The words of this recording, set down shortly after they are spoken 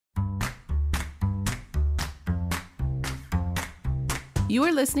You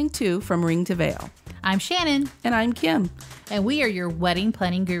are listening to From Ring to Veil. I'm Shannon. And I'm Kim. And we are your wedding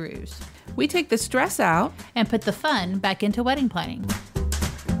planning gurus. We take the stress out and put the fun back into wedding planning.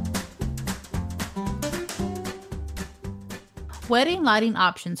 Wedding lighting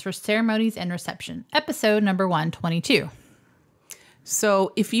options for ceremonies and reception, episode number 122.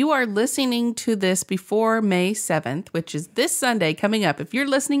 So if you are listening to this before May 7th, which is this Sunday coming up, if you're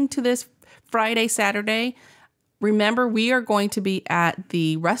listening to this Friday, Saturday, remember we are going to be at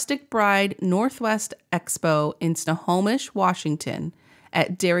the Rustic Bride Northwest Expo in Snohomish, Washington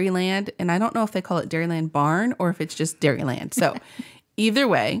at Dairyland. And I don't know if they call it Dairyland Barn or if it's just Dairyland. So either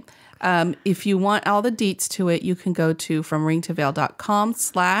way, if you want all the deets to it, you can go to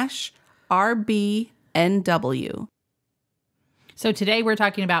fromringtoveil.com/RBNW. So today we're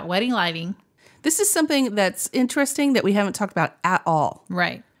talking about wedding lighting. This is something that's interesting that we haven't talked about at all.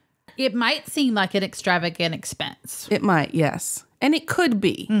 Right. It might seem like an extravagant expense. It might, yes. And it could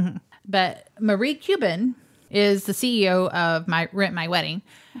be. Mm-hmm. But Marie Kubin is the CEO of Rent My Wedding,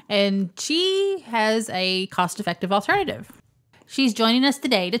 and she has a cost-effective alternative. She's joining us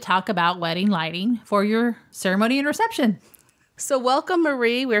today to talk about wedding lighting for your ceremony and reception. So welcome,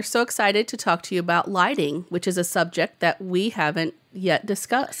 Marie. We're so excited to talk to you about lighting, which is a subject that we haven't yet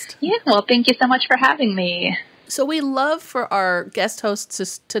discussed. Yeah, well, thank you so much for having me. So we love for our guest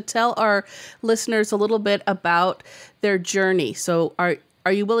hosts to tell our listeners a little bit about their journey. So are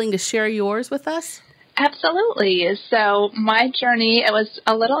you willing to share yours with us? Absolutely. So my journey, it was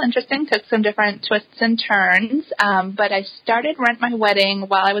a little interesting, took some different twists and turns, but I started Rent My Wedding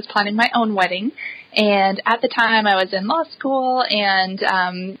while I was planning my own wedding. And at the time I was in law school, and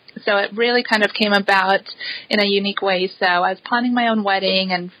so it really kind of came about in a unique way. So I was planning my own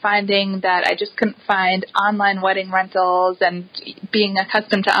wedding and finding that I just couldn't find online wedding rentals, and being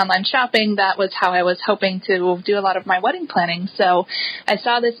accustomed to online shopping, that was how I was hoping to do a lot of my wedding planning. So I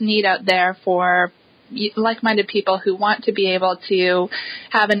saw this need out there for like-minded people who want to be able to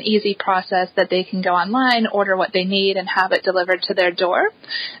have an easy process that they can go online, order what they need, and have it delivered to their door.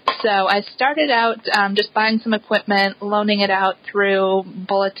 So I started out just buying some equipment, loaning it out through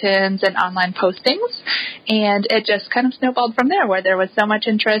bulletins and online postings, and it just kind of snowballed from there, where there was so much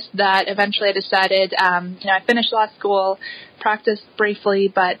interest that eventually I decided, I finished law school, practiced briefly,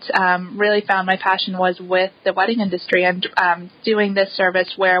 but really found my passion was with the wedding industry and doing this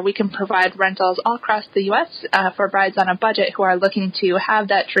service where we can provide rentals all across the U.S. For brides on a budget who are looking to have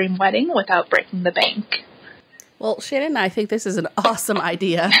that dream wedding without breaking the bank. Well, Shannon and I think this is an awesome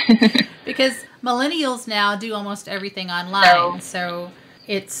idea. Because millennials now do almost everything online, so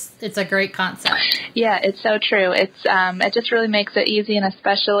it's a great concept. Yeah, it's so true. It just really makes it easy, and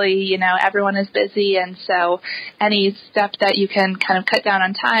especially, everyone is busy, and so any step that you can kind of cut down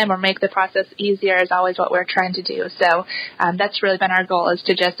on time or make the process easier is always what we're trying to do. So that's really been our goal, is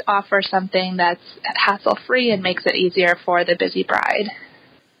to just offer something that's hassle-free and makes it easier for the busy bride.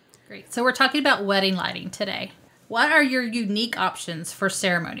 Great. So we're talking about wedding lighting today. What are your unique options for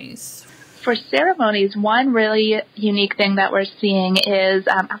ceremonies? For ceremonies, one really unique thing that we're seeing is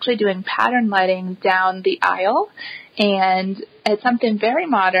actually doing pattern lighting down the aisle. And it's something very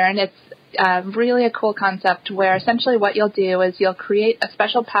modern. It's really a cool concept where essentially what you'll do is you'll create a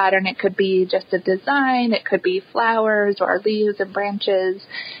special pattern. It could be just a design. It could be flowers or leaves and branches.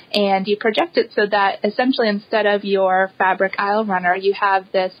 And you project it so that essentially instead of your fabric aisle runner, you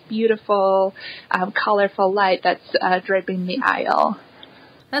have this beautiful, colorful light that's draping the aisle.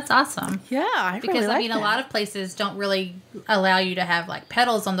 That's awesome. Yeah, I really like that. A lot of places don't really allow you to have like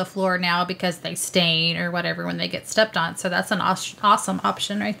petals on the floor now because they stain or whatever when they get stepped on. So that's an awesome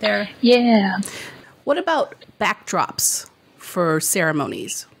option right there. Yeah. What about backdrops for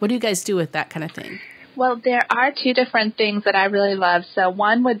ceremonies? What do you guys do with that kind of thing? Well, there are two different things that I really love. So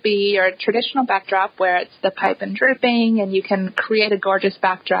one would be your traditional backdrop where it's the pipe and dripping, and you can create a gorgeous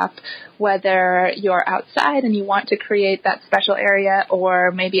backdrop whether you're outside and you want to create that special area,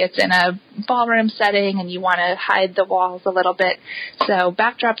 or maybe it's in a ballroom setting and you want to hide the walls a little bit. So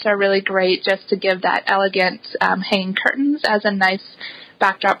backdrops are really great just to give that elegant hanging curtains as a nice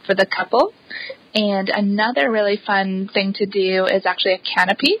backdrop for the couple. And another really fun thing to do is actually a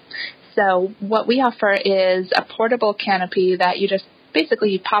canopy. So what we offer is a portable canopy that you just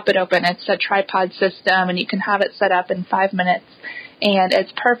basically you pop it open. It's a tripod system, and you can have it set up in 5 minutes. And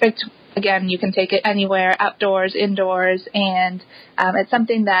it's perfect. Again, you can take it anywhere, outdoors, indoors, and it's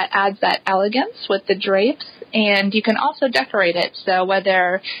something that adds that elegance with the drapes. And you can also decorate it. So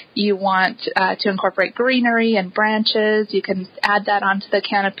whether you want to incorporate greenery and branches, you can add that onto the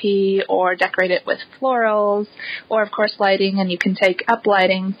canopy or decorate it with florals or, of course, lighting. And you can take up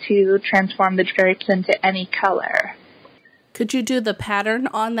lighting to transform the drapes into any color. Could you do the pattern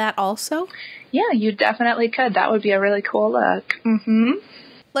on that also? Yeah, you definitely could. That would be a really cool look. Mm-hmm.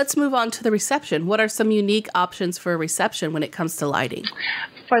 Let's move on to the reception. What are some unique options for a reception when it comes to lighting?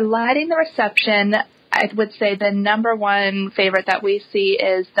 For lighting the reception, I would say the number one favorite that we see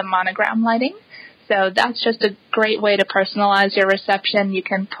is the monogram lighting. So that's just a great way to personalize your reception. You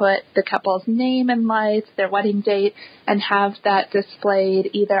can put the couple's name in lights, their wedding date, and have that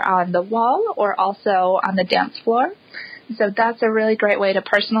displayed either on the wall or also on the dance floor. So that's a really great way to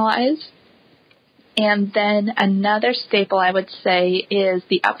personalize. And then another staple, I would say, is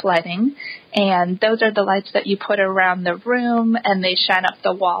the uplighting. And those are the lights that you put around the room, and they shine up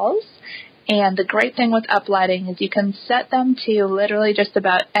the walls. And the great thing with uplighting is you can set them to literally just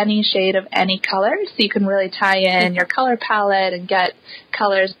about any shade of any color. So you can really tie in your color palette and get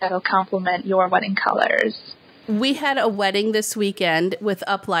colors that will complement your wedding colors. We had a wedding this weekend with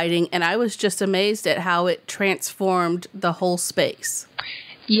uplighting, and I was just amazed at how it transformed the whole space.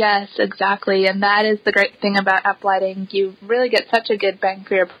 Yes, exactly. And that is the great thing about uplighting. You really get such a good bang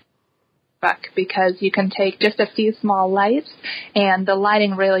for your buck because you can take just a few small lights, and the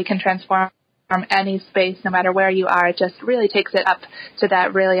lighting really can transform any space no matter where you are. It just really takes it up to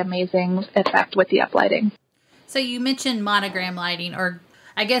that really amazing effect with the uplighting. So you mentioned monogram lighting, or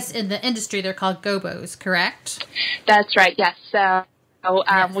I guess in the industry they're called gobos, correct? That's right, yes. So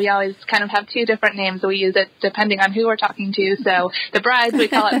Yes. we always kind of have two different names. We use it depending on who we're talking to. So the brides, we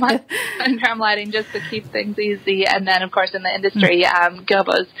call it monogram lighting just to keep things easy. And then, of course, in the industry,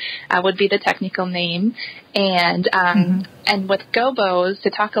 gobos would be the technical name. And and with gobos, to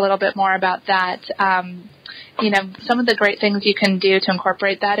talk a little bit more about that, some of the great things you can do to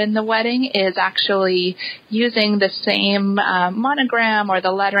incorporate that in the wedding is actually using the same monogram or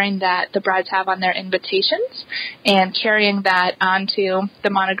the lettering that the brides have on their invitations and carrying that onto the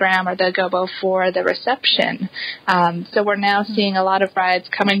monogram or the gobo for the reception. So we're now seeing a lot of brides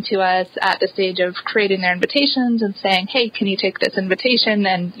coming to us at the stage of creating their invitations and saying, hey, can you take this invitation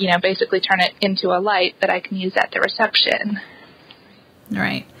and, basically turn it into a light that I can use at the reception.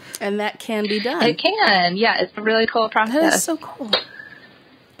 Right. And that can be done. It can. Yeah, it's a really cool process. That is so cool.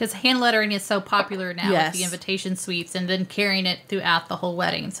 Because hand lettering is so popular now Yes. with the invitation suites and then carrying it throughout the whole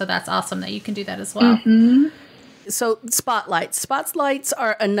wedding. So that's awesome that you can do that as well. Mm-hmm. So spotlights. Spotlights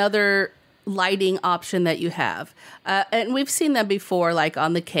are another lighting option that you have. And we've seen them before, like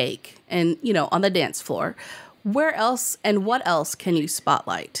on the cake and, on the dance floor. Where else and what else can you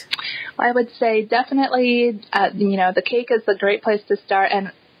spotlight? Well, I would say definitely, the cake is a great place to start.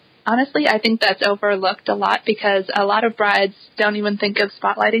 And honestly, I think that's overlooked a lot because a lot of brides don't even think of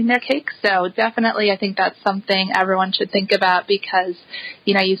spotlighting their cake. So definitely I think that's something everyone should think about because,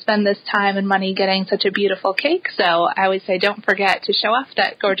 you spend this time and money getting such a beautiful cake. So I always say don't forget to show off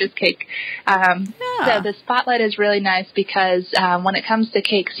that gorgeous cake. So the spotlight is really nice because when it comes to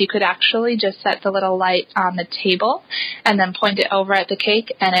cakes, you could actually just set the little light on the table and then point it over at the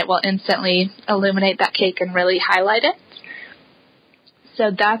cake and it will instantly illuminate that cake and really highlight it. So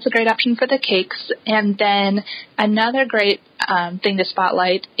that's a great option for the cakes. And then another great thing to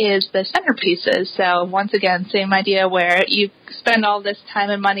spotlight is the centerpieces. So once again, same idea where you spend all this time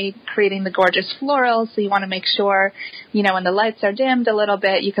and money creating the gorgeous florals. So you want to make sure, when the lights are dimmed a little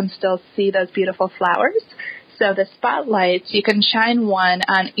bit, you can still see those beautiful flowers. So the spotlights, you can shine one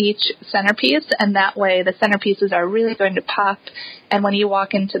on each centerpiece, and that way the centerpieces are really going to pop. And when you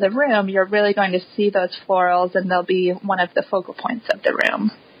walk into the room, you're really going to see those florals, and they'll be one of the focal points of the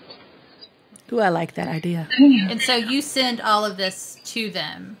room. Ooh, I like that idea. And so you send all of this to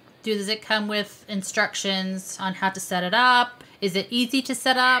them. Does it come with instructions on how to set it up? Is it easy to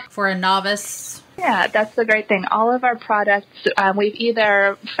set up for a novice? Yeah, that's the great thing. All of our products, we've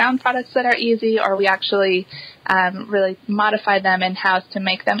either found products that are easy or we actually really modify them in-house to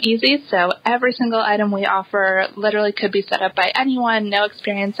make them easy. So every single item we offer literally could be set up by anyone, no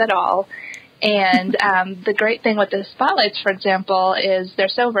experience at all. And the great thing with the spotlights, for example, is they're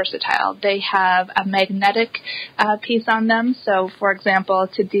so versatile. They have a magnetic piece on them. So, for example,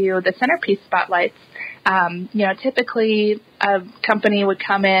 to do the centerpiece spotlights, typically a company would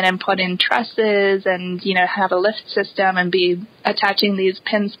come in and put in trusses and, have a lift system and be attaching these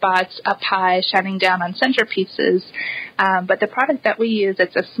pin spots up high, shining down on centerpieces. But the product that we use,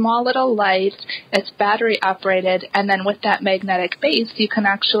 it's a small little light, it's battery operated, and then with that magnetic base, you can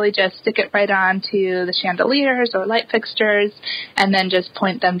actually just stick it right onto the chandeliers or light fixtures and then just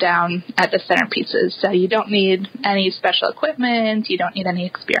point them down at the centerpieces. So you don't need any special equipment, you don't need any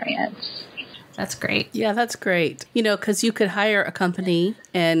experience. That's great. Yeah, that's great. Because you could hire a company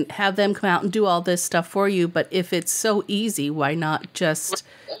and have them come out and do all this stuff for you. But if it's so easy, why not just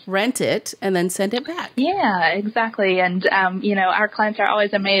rent it, and then send it back. Yeah, exactly. And, our clients are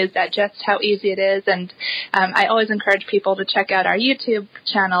always amazed at just how easy it is. And I always encourage people to check out our YouTube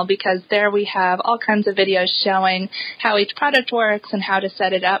channel, because there we have all kinds of videos showing how each product works and how to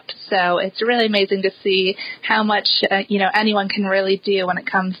set it up. So it's really amazing to see how much, anyone can really do when it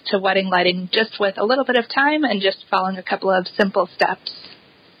comes to wedding lighting, just with a little bit of time and just following a couple of simple steps.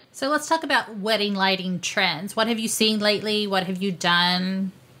 So let's talk about wedding lighting trends. What have you seen lately? What have you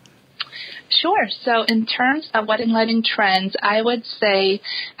done? Sure. So in terms of wedding lighting trends, I would say,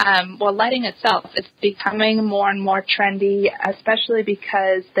 lighting itself is becoming more and more trendy, especially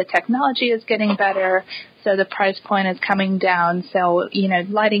because the technology is getting better. So the price point is coming down. So,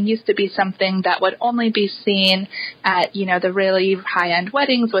 lighting used to be something that would only be seen at, the really high-end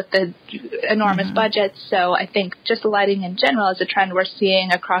weddings with the enormous budgets. So I think just lighting in general is a trend we're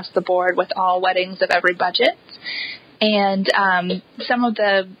seeing across the board with all weddings of every budget. And some of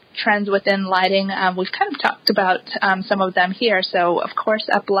the trends within lighting, we've kind of talked about some of them here. So, of course,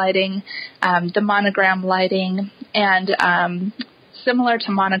 uplighting, the monogram lighting, and similar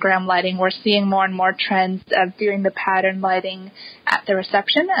to monogram lighting, we're seeing more and more trends of doing the pattern lighting at the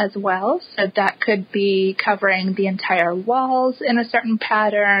reception as well. So that could be covering the entire walls in a certain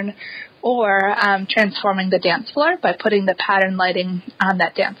pattern, or transforming the dance floor by putting the pattern lighting on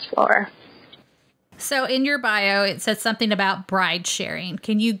that dance floor. So in your bio, it says something about bride sharing.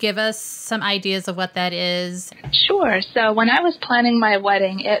 Can you give us some ideas of what that is? Sure. So when I was planning my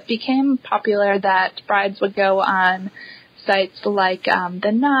wedding, it became popular that brides would go on sites like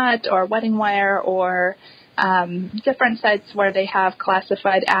The Knot or Wedding Wire, or different sites where they have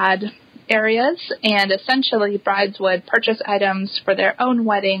classified ad areas. And essentially, brides would purchase items for their own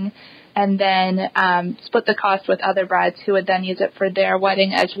wedding and then split the cost with other brides who would then use it for their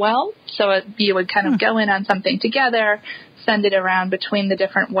wedding as well. So you would kind of go in on something together, send it around between the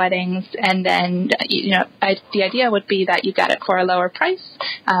different weddings, and then, the idea would be that you got it for a lower price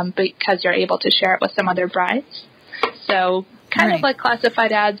because you're able to share it with some other brides. So kind of like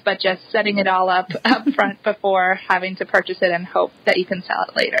classified ads, but just setting it all up front before having to purchase it and hope that you can sell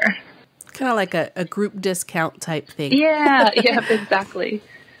it later. Kind of like a group discount type thing. Yeah, exactly.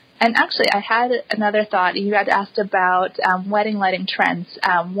 And actually, I had another thought. You had asked about wedding lighting trends.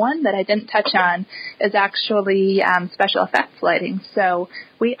 One that I didn't touch on is actually special effects lighting. So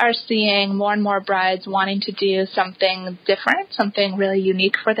we are seeing more and more brides wanting to do something different, something really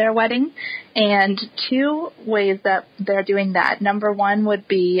unique for their wedding. And two ways that they're doing that. Number one would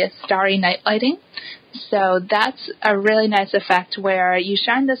be starry night lighting. So that's a really nice effect where you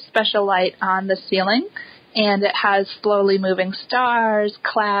shine this special light on the ceiling, and it has slowly moving stars,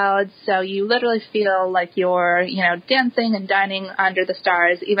 clouds, so you literally feel like you're, dancing and dining under the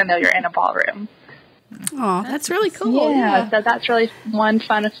stars, even though you're in a ballroom. Oh, that's really cool. Yeah, so that's really one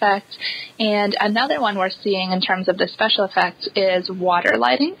fun effect. And another one we're seeing in terms of the special effects is water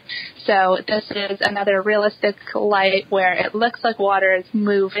lighting. So this is another realistic light where it looks like water is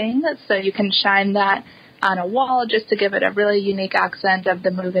moving, so you can shine that on a wall just to give it a really unique accent of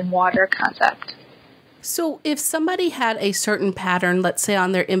the moving water concept. So if somebody had a certain pattern, let's say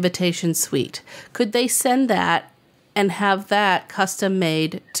on their invitation suite, could they send that and have that custom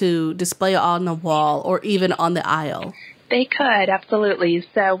made to display on the wall or even on the aisle? They could, absolutely.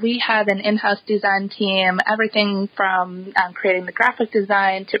 So we have an in-house design team, everything from creating the graphic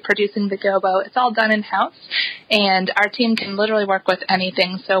design to producing the gobo. It's all done in-house, and our team can literally work with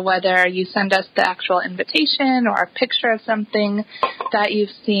anything. So whether you send us the actual invitation or a picture of something that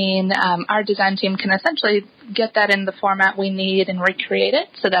you've seen, our design team can essentially get that in the format we need and recreate it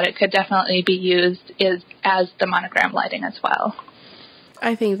so that it could definitely be used as the monogram lighting as well.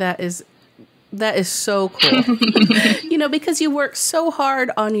 I think that is so cool. Because you work so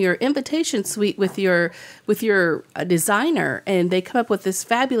hard on your invitation suite with your designer, and they come up with this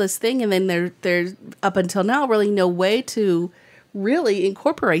fabulous thing, and then there's up until now really no way to really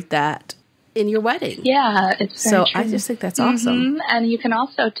incorporate that in your wedding. Yeah, it's very true. I just think that's awesome. And you can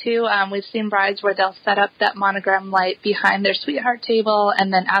also, too, we've seen brides where they'll set up that monogram light behind their sweetheart table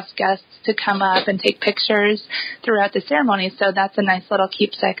and then ask guests to come up and take pictures throughout the ceremony. So that's a nice little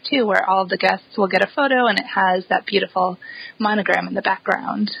keepsake, too, where all the guests will get a photo and it has that beautiful monogram in the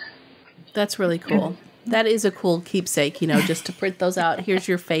background. That's really cool. That is a cool keepsake, just to print those out. Here's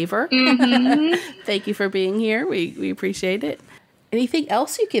your favor. Thank you for being here. We appreciate it. Anything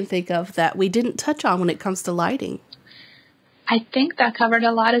else you can think of that we didn't touch on when it comes to lighting? I think that covered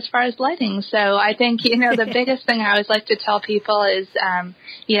a lot as far as lighting. So I think, the biggest thing I always like to tell people is,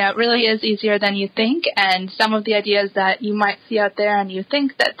 it really is easier than you think. And some of the ideas that you might see out there and you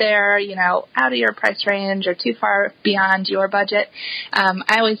think that they're, out of your price range or too far beyond your budget,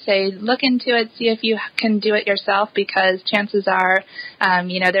 I always say look into it, see if you can do it yourself, because chances are,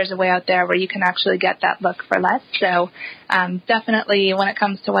 there's a way out there where you can actually get that look for less. So definitely when it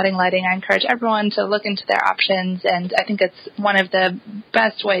comes to wedding lighting, I encourage everyone to look into their options. And I think it's one of the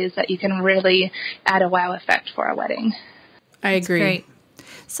best ways that you can really add a wow effect for a wedding. I agree. Great.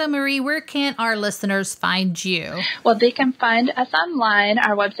 So, Marie, where can our listeners find you? Well, they can find us online.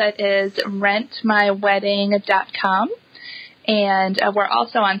 Our website is rentmywedding.com. And we're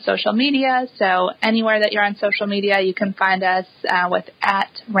also on social media. So anywhere that you're on social media, you can find us with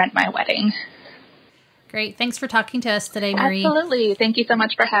 @rentmywedding. Great. Thanks for talking to us today, Marie. Absolutely. Thank you so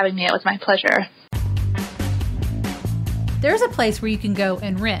much for having me. It was my pleasure. There's a place where you can go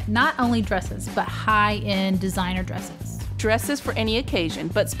and rent not only dresses, but high-end designer dresses. Dresses for any occasion,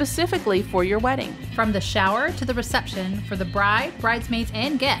 but specifically for your wedding. From the shower to the reception for the bride, bridesmaids,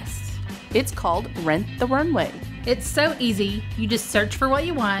 and guests. It's called Rent the Runway. It's so easy. You just search for what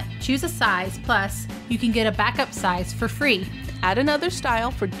you want, choose a size, plus you can get a backup size for free. Add another style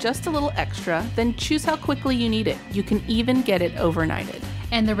for just a little extra, then choose how quickly you need it. You can even get it overnighted.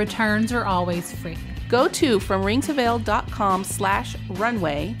 And the returns are always free. Go to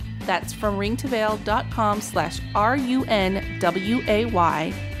fromringtoveil.com/runway. That's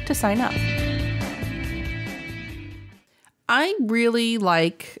fromringtoveil.com/runway to sign up. I really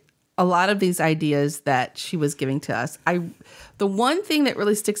like a lot of these ideas that she was giving to us. The one thing that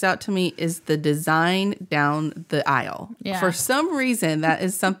really sticks out to me is the design down the aisle. Yeah. For some reason, that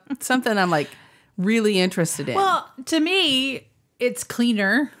is something I'm like really interested in. Well, to me, it's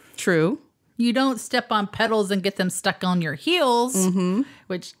cleaner. True. You don't step on pedals and get them stuck on your heels,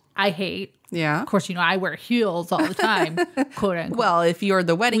 which I hate. Yeah. Of course, I wear heels all the time, quote unquote. Well, if you're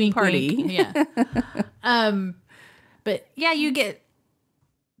the wedding Wink, party. wink. Yeah. But yeah, you get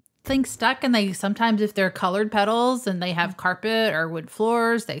things stuck, and they sometimes, if they're colored petals and they have carpet or wood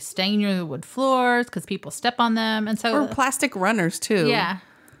floors, they stain your wood floors because people step on them. And so Or plastic runners too. Yeah.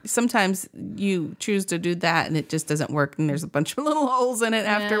 Sometimes you choose to do that and it just doesn't work and there's a bunch of little holes in it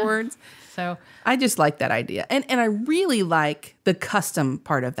afterwards. So I just like that idea. And I really like the custom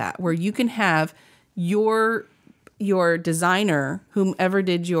part of that, where you can have your designer, whomever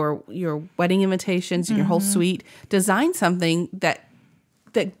did your wedding invitations and your whole suite, design something that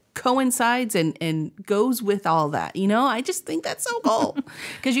coincides and goes with all that. I just think that's so cool.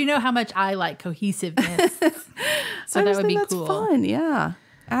 because you know how much I like cohesiveness. So that would be that's cool. Fun. Yeah,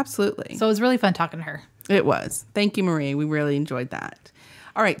 absolutely. So it was really fun talking to her. It was. Thank you, Marie. We really enjoyed that.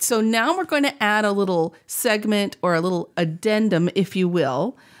 All right. So now we're going to add a little segment or a little addendum, if you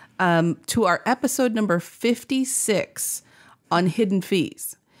will, to our episode number 56 on hidden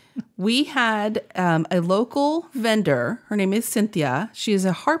fees. We had a local vendor. Her name is Cynthia. She is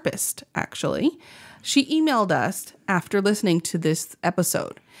a harpist, actually. She emailed us after listening to this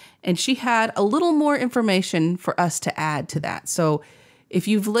episode, and she had a little more information for us to add to that. So if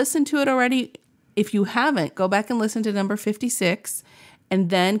you've listened to it already, if you haven't, go back and listen to number 56, and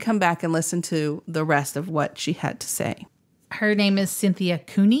then come back and listen to the rest of what she had to say. Her name is Cynthia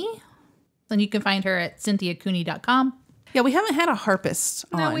Cooney, and you can find her at cynthiacooney.com. Yeah, we haven't had a harpist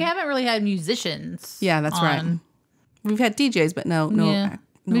on. No, we haven't really had musicians. Yeah, that's right. We've had DJs, but no.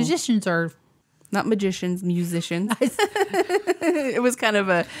 Musicians are not magicians, musicians. It was kind of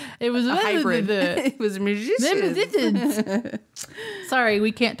a hybrid. It was musicians. Sorry,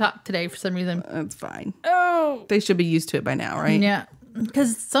 we can't talk today for some reason. That's fine. Oh, they should be used to it by now, right? Yeah,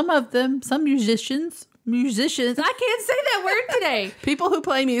 because some musicians, I can't say that word today. People who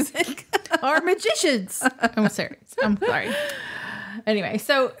play music are magicians. I'm sorry. Anyway,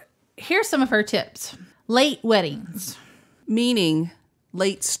 so here's some of her tips. Late weddings. Meaning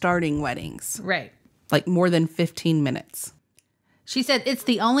late starting weddings. Right. Like more than 15 minutes. She said it's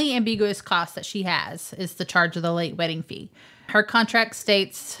the only ambiguous cost that she has is the charge of the late wedding fee. Her contract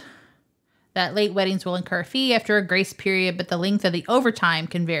states that late weddings will incur a fee after a grace period, but the length of the overtime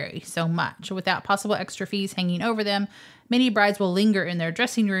can vary so much. Without possible extra fees hanging over them, many brides will linger in their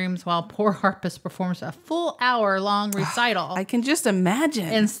dressing rooms while poor harpist performs a full hour-long recital. I can just imagine.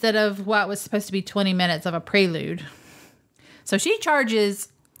 Instead of what was supposed to be 20 minutes of a prelude. So she charges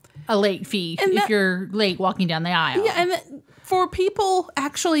a late fee if you're late walking down the aisle. Yeah, and for people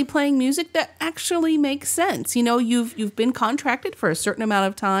actually playing music, that actually makes sense. You've been contracted for a certain amount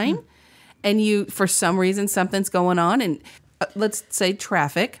of time. Mm-hmm. And for some reason, something's going on, and let's say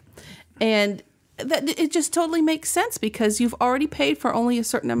traffic, and that it just totally makes sense because you've already paid for only a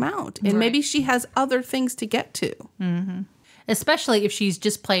certain amount. And maybe she has other things to get to. Mm-hmm. Especially if she's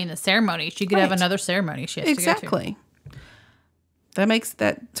just playing the ceremony. She could have another ceremony she has to go to. Exactly.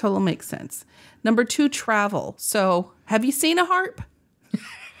 That totally makes sense. Number 2, travel. So have you seen a harp?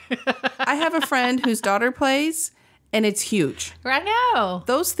 I have a friend whose daughter plays, and it's huge. I know.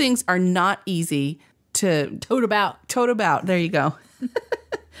 Those things are not easy to tote about. Tote about. There you go.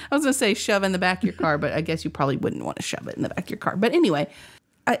 I was going to say shove in the back of your car, but I guess you probably wouldn't want to shove it in the back of your car. But anyway,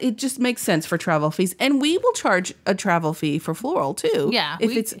 it just makes sense for travel fees. And we will charge a travel fee for floral, too. Yeah.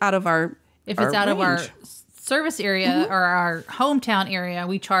 If it's out of our If it's out of our service area or our hometown area,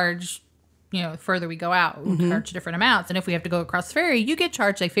 we charge, the further we go out, we charge different amounts. And if we have to go across the ferry, you get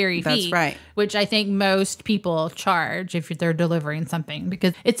charged a ferry fee. That's right. Which I think most people charge if they're delivering something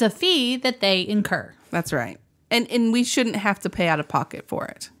because it's a fee that they incur. That's right. And we shouldn't have to pay out of pocket for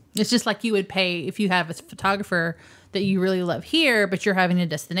it. It's just like you would pay if you have a photographer that you really love here, but you're having a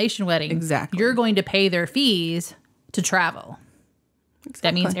destination wedding. Exactly. You're going to pay their fees to travel. Exactly.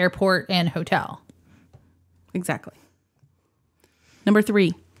 That means airport and hotel. Exactly. Number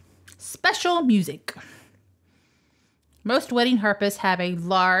 3. Special music. Most wedding harpists have a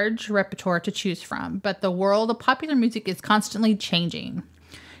large repertoire to choose from, but the world of popular music is constantly changing.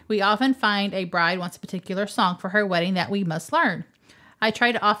 We often find a bride wants a particular song for her wedding that we must learn. I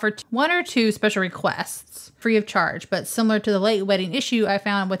try to offer 1 or 2 special requests free of charge, but similar to the late wedding issue, I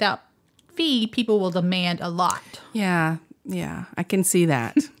found without fee, people will demand a lot. Yeah, I can see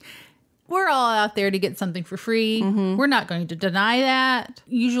that. We're all out there to get something for free. We're not going to deny that.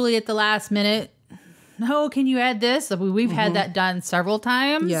 Usually at the last minute, no, can you add this? We've had that done several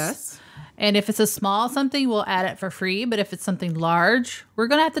times. Yes. And if it's a small something, we'll add it for free. But if it's something large, we're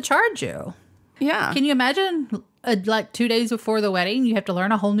going to have to charge you. Yeah. Can you imagine, like 2 days before the wedding, you have to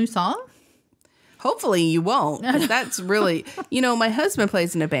learn a whole new song? Hopefully you won't. That's really, my husband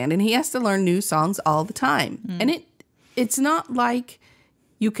plays in a band and he has to learn new songs all the time. And it's not like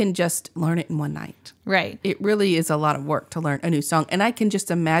you can just learn it in one night. Right. It really is a lot of work to learn a new song. And I can just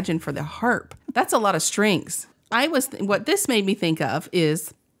imagine for the harp, that's a lot of strings. What this made me think of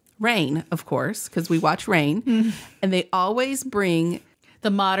is Rain, of course, because we watch Rain, and they always bring the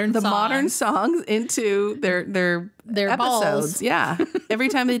modern songs into their episodes. Balls. Yeah. Every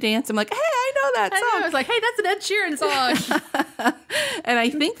time they dance, I'm like, hey, I know that song. I was like, hey, that's an Ed Sheeran song. And I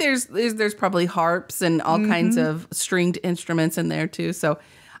think there's probably harps and all kinds of stringed instruments in there too. So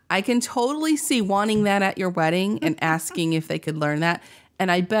I can totally see wanting that at your wedding and asking if they could learn that.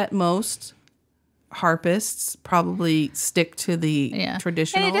 And I bet most harpists probably stick to the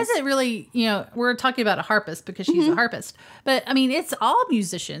traditionals. And it doesn't really, we're talking about a harpist because she's a harpist. But, I mean, it's all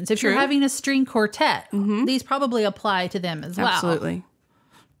musicians. If you're having a string quartet, these probably apply to them as well. Absolutely.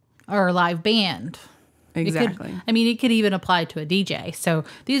 Or a live band. Exactly. It could even apply to a DJ. So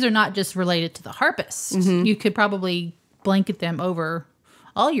these are not just related to the harpist. You could probably blanket them over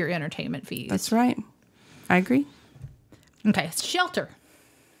all your entertainment fees. That's right. I agree. Okay, shelter.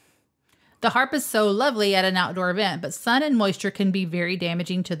 The harp is so lovely at an outdoor event, but sun and moisture can be very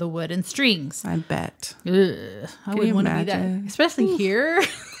damaging to the wood and strings. I bet. Ugh, I wouldn't want to be that. Especially here.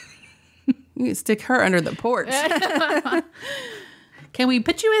 You can stick her under the porch. Can we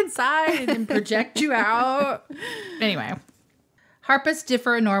put you inside and project you out? Anyway. Harpists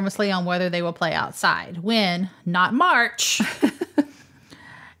differ enormously on whether they will play outside, when, not March,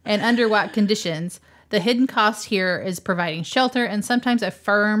 and under what conditions. The hidden cost here is providing shelter and sometimes a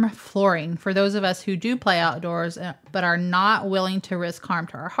firm flooring for those of us who do play outdoors but are not willing to risk harm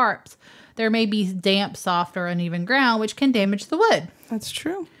to our harps. There may be damp, soft, or uneven ground which can damage the wood. That's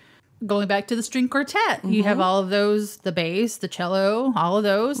true. Going back to the string quartet, you have all of those, the bass, the cello, all of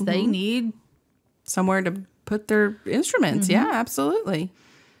those. They need somewhere to put their instruments. Yeah, absolutely.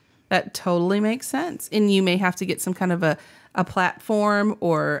 That totally makes sense. And you may have to get some kind of a platform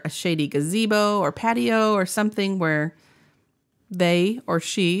or a shady gazebo or patio or something where they or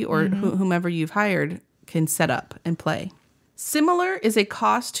she or whomever you've hired can set up and play. Similar is a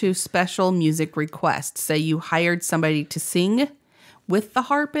cost to special music requests. Say you hired somebody to sing with the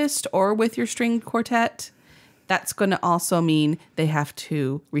harpist or with your string quartet. That's going to also mean they have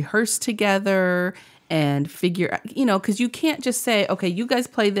to rehearse together and figure out, because you can't just say, okay, you guys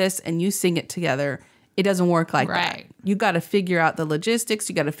play this and you sing it together. It doesn't work like that. You got to figure out the logistics.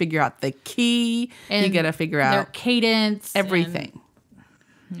 You got to figure out the key. And you got to figure out their cadence. Everything.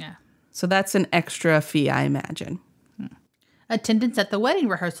 Yeah. So that's an extra fee, I imagine. Attendance at the wedding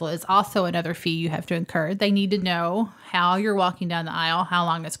rehearsal is also another fee you have to incur. They need to know how you're walking down the aisle, how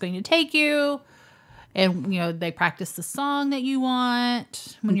long it's going to take you. And, they practice the song that you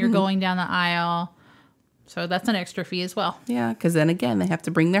want when you're going down the aisle. So that's an extra fee as well. Yeah, because then again, they have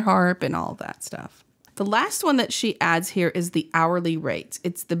to bring their harp and all that stuff. The last one that she adds here is the hourly rates.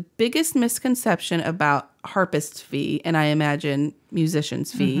 It's the biggest misconception about harpist fee, and I imagine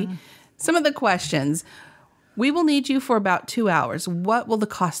musician's fee. Some of the questions. We will need you for about 2 hours. What will the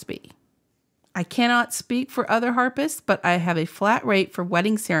cost be? I cannot speak for other harpists, but I have a flat rate for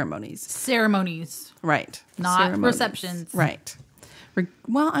wedding ceremonies. Ceremonies. Right. Not Ceremonies. receptions. Right. Would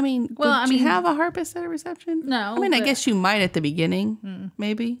you have a harpist at a reception? No. I guess you might at the beginning,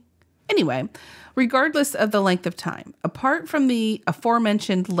 maybe. Anyway, regardless of the length of time, apart from the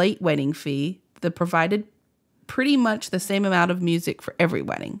aforementioned late wedding fee, they provided pretty much the same amount of music for every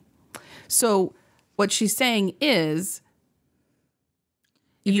wedding. So what she's saying is,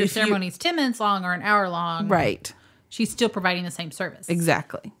 if your ceremony's 10 minutes long or an hour long, right, she's still providing the same service.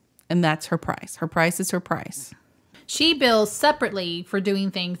 Exactly. And that's her price. Her price is her price. She bills separately for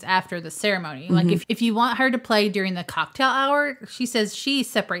doing things after the ceremony. Like if you want her to play during the cocktail hour, she says she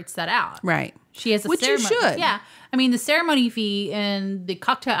separates that out. Right. She has a Which ceremony. you should. Yeah. The ceremony fee and the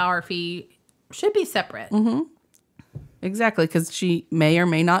cocktail hour fee should be separate. Exactly, because she may or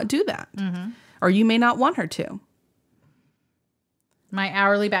may not do that. Or you may not want her to. My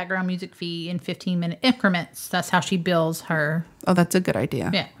hourly background music fee in 15-minute increments. That's how she bills her. Oh, that's a good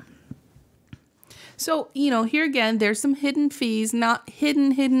idea. Yeah. So, here again, there's some hidden fees, not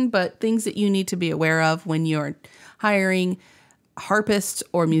hidden, but things that you need to be aware of when you're hiring harpists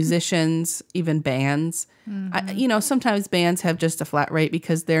or musicians, even bands. Sometimes bands have just a flat rate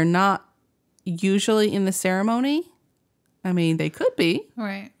because they're not usually in the ceremony. They could be.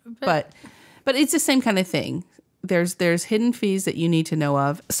 Right. But it's the same kind of thing. There's hidden fees that you need to know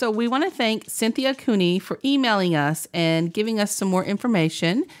of. So we want to thank Cynthia Cooney for emailing us and giving us some more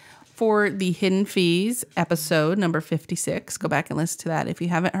information for the hidden fees episode number 56. Go back and listen to that if you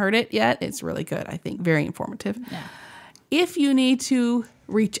haven't heard it yet. It's really good, I think. Very informative. Yeah. If you need to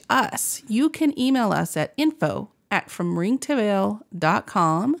reach us, you can email us at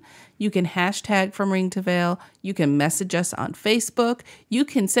info@fromringtoveil.com. You can hashtag From Ring to Veil. You can message us on Facebook. You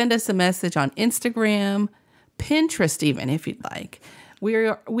can send us a message on Instagram, Pinterest even, if you'd like. We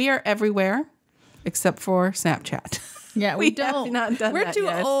are everywhere except for Snapchat. Yeah, we don't. Have not done We're that too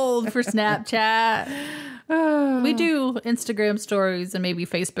yet. old for Snapchat. We do Instagram stories and maybe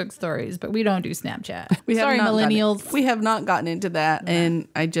Facebook stories, but we don't do Snapchat. Sorry, millennials. We have not gotten into that, and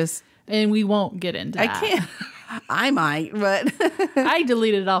and we won't get into that. I can't. I might, but I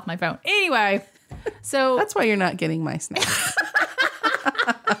deleted it off my phone. Anyway, so that's why you're not getting my snaps.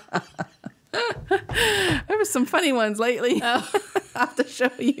 There were some funny ones lately. I'll have to show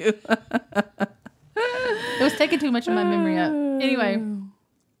you. It was taking too much of my memory up. Anyway.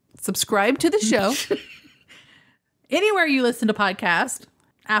 Subscribe to the show. Anywhere you listen to podcasts,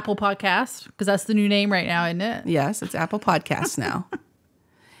 Apple Podcast, because that's the new name right now, isn't it? Yes, it's Apple Podcasts now.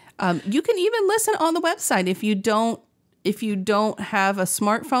 You can even listen on the website if you don't have a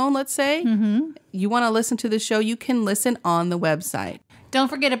smartphone, let's say. You want to listen to the show, you can listen on the website. Don't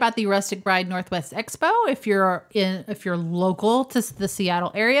forget about the Rustic Bride Northwest Expo. If you're local to the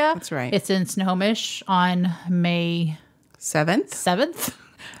Seattle area, that's right. It's in Snohomish on May 7th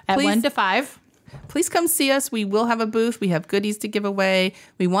at 1 to 5. Please come see us. We will have a booth. We have goodies to give away.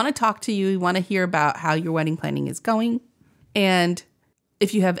 We want to talk to you. We want to hear about how your wedding planning is going. And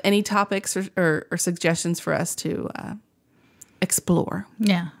if you have any topics or suggestions for us to explore.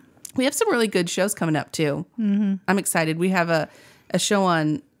 Yeah. We have some really good shows coming up too. I'm excited. We have a show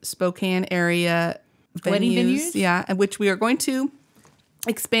on Spokane area wedding venues. Yeah, which we are going to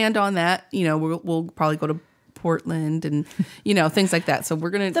expand on that. We'll probably go to Portland and things like that. So we're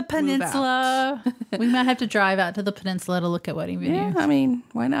gonna the peninsula. We might have to drive out to the peninsula to look at wedding venues. Yeah,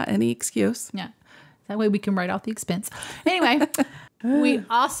 why not? Any excuse. Yeah, that way we can write off the expense. Anyway, we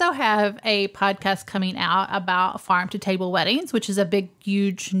also have a podcast coming out about farm to table weddings, which is a big,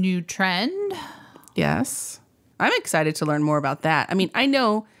 huge new trend. Yes. I'm excited to learn more about that. I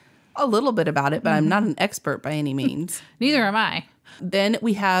know a little bit about it, but I'm not an expert by any means. Neither am I. Then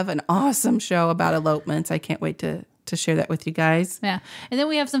we have an awesome show about elopements. I can't wait to share that with you guys. Yeah. And then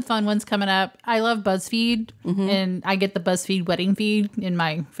we have some fun ones coming up. I love BuzzFeed, and I get the BuzzFeed wedding feed in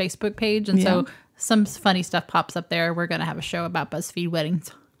my Facebook page. And so some funny stuff pops up there. We're going to have a show about BuzzFeed weddings.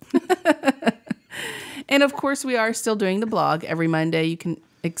 And of course, we are still doing the blog. Every Monday, you can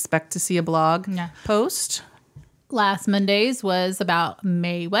expect to see a blog post. Last Monday's was about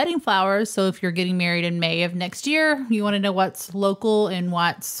May wedding flowers. So if you're getting married in May of next year, you want to know what's local and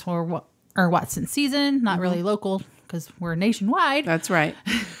what's in season. Not really local because we're nationwide. That's right.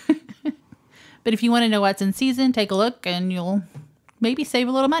 But if you want to know what's in season, take a look and you'll maybe save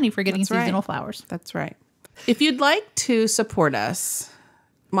a little money for getting seasonal flowers. That's right. If you'd like to support us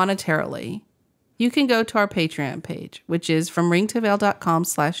monetarily, you can go to our Patreon page, which is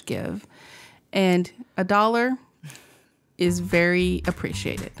fromringtoveil.com/give. And $1 is very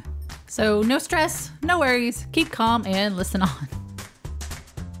appreciated. So no stress, no worries. Keep calm and listen on.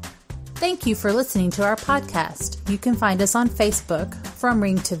 Thank you for listening to our podcast. You can find us on Facebook, From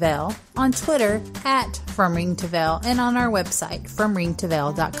Ring to Veil, on Twitter, @From Ring to Veil, and on our website,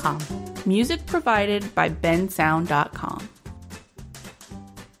 FromRingToVeil.com. Music provided by bensound.com.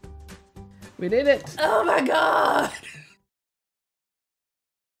 We did it. Oh my God.